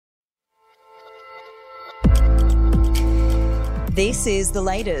This is the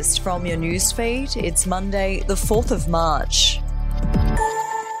latest from your newsfeed. It's Monday, the 4th of March.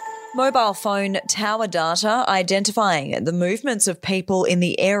 Mobile phone tower data identifying the movements of people in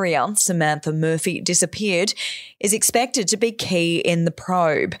the area Samantha Murphy disappeared is expected to be key in the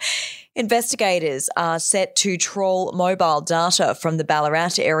probe. Investigators are set to trawl mobile data from the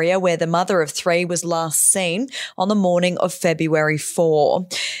Ballarat area where the mother of three was last seen on the morning of February 4.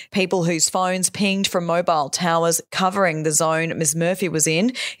 People whose phones pinged from mobile towers covering the zone Ms Murphy was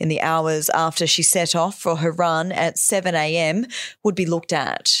in the hours after she set off for her run at 7 a.m. would be looked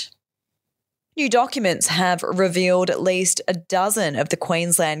at. New documents have revealed at least a dozen of the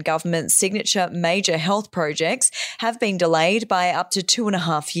Queensland government's signature major health projects have been delayed by up to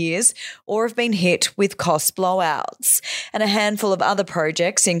 2.5 years or have been hit with cost blowouts. And a handful of other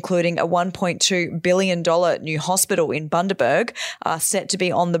projects, including a $1.2 billion new hospital in Bundaberg, are set to be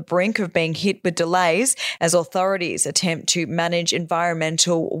on the brink of being hit with delays as authorities attempt to manage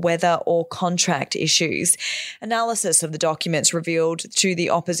environmental, weather or contract issues. Analysis of the documents revealed to the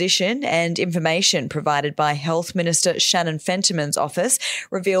opposition and information provided by Health Minister Shannon Fentiman's office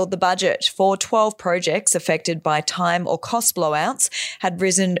revealed the budget for 12 projects affected by time or cost blowouts had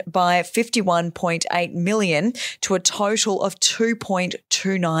risen by $51.8 million to a total of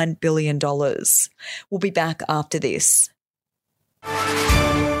 $2.29 billion. We'll be back after this.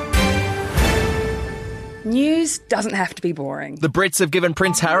 News doesn't have to be boring. The Brits have given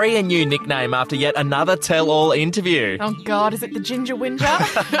Prince Harry a new nickname after yet another tell-all interview. Oh God, is it the Ginger Whinger?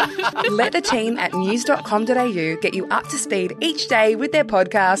 Let the team at news.com.au get you up to speed each day with their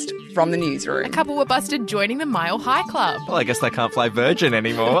podcast, From the Newsroom. A couple were busted joining the Mile High Club. Well, I guess they can't play Virgin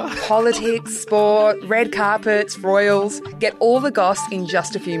anymore. Politics, sport, red carpets, royals. Get all the goss in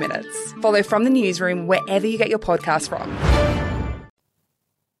just a few minutes. Follow From the Newsroom wherever you get your podcast from.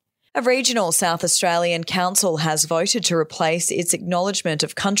 A regional South Australian council has voted to replace its acknowledgement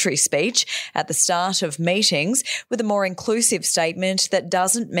of country speech at the start of meetings with a more inclusive statement that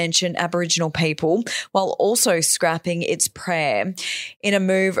doesn't mention Aboriginal people, while also scrapping its prayer. In a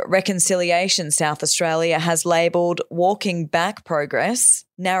move Reconciliation South Australia has labelled Walking Back Progress,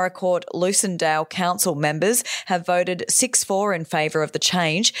 Narracourt Lucindale Council members have voted 6-4 in favour of the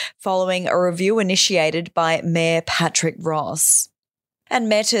change following a review initiated by Mayor Patrick Ross. And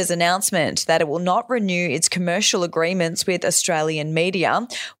Meta's announcement that it will not renew its commercial agreements with Australian media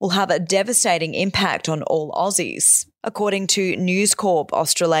will have a devastating impact on all Aussies, according to News Corp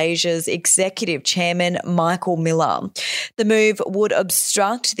Australasia's executive chairman Michael Miller. The move would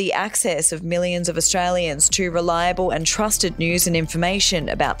obstruct the access of millions of Australians to reliable and trusted news and information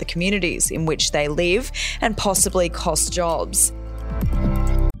about the communities in which they live and possibly cost jobs.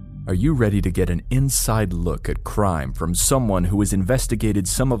 Are you ready to get an inside look at crime from someone who has investigated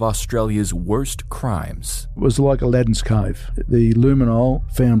some of Australia's worst crimes? It was like Aladdin's Cave. The luminol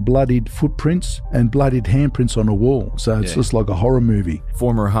found bloodied footprints and bloodied handprints on a wall, so it's just like a horror movie.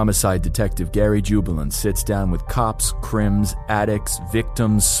 Former homicide detective Gary Jubilant sits down with cops, crims, addicts,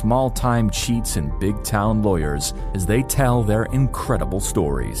 victims, small-time cheats and big-town lawyers as they tell their incredible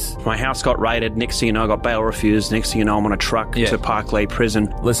stories. My house got raided. Next thing you know, I got bail refused. Next thing you know, I'm on a truck to Parklea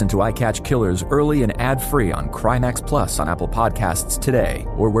Prison. Listen to I Catch Killers early and ad-free on Crimex Plus on Apple Podcasts today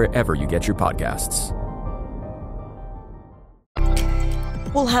or wherever you get your podcasts.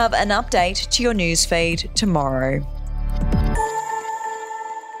 We'll have an update to your newsfeed tomorrow.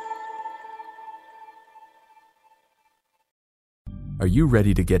 Are you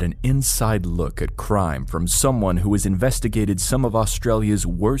ready to get an inside look at crime from someone who has investigated some of Australia's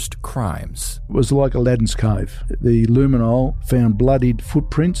worst crimes? It was like Aladdin's Cave. The luminol found bloodied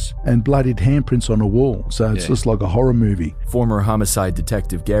footprints and bloodied handprints on a wall, so it's just like a horror movie. Former homicide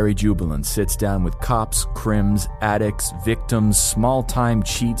detective Gary Jubilant sits down with cops, crims, addicts, victims, small-time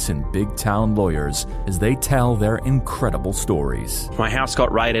cheats and big-town lawyers as they tell their incredible stories. My house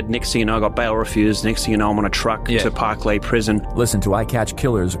got raided. Next thing you know, I got bail refused. Next thing you know, I'm on a truck to Parklea Prison. Listen to I Catch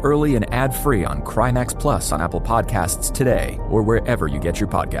Killers early and ad-free on Crimex Plus on Apple Podcasts today or wherever you get your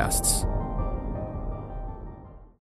podcasts.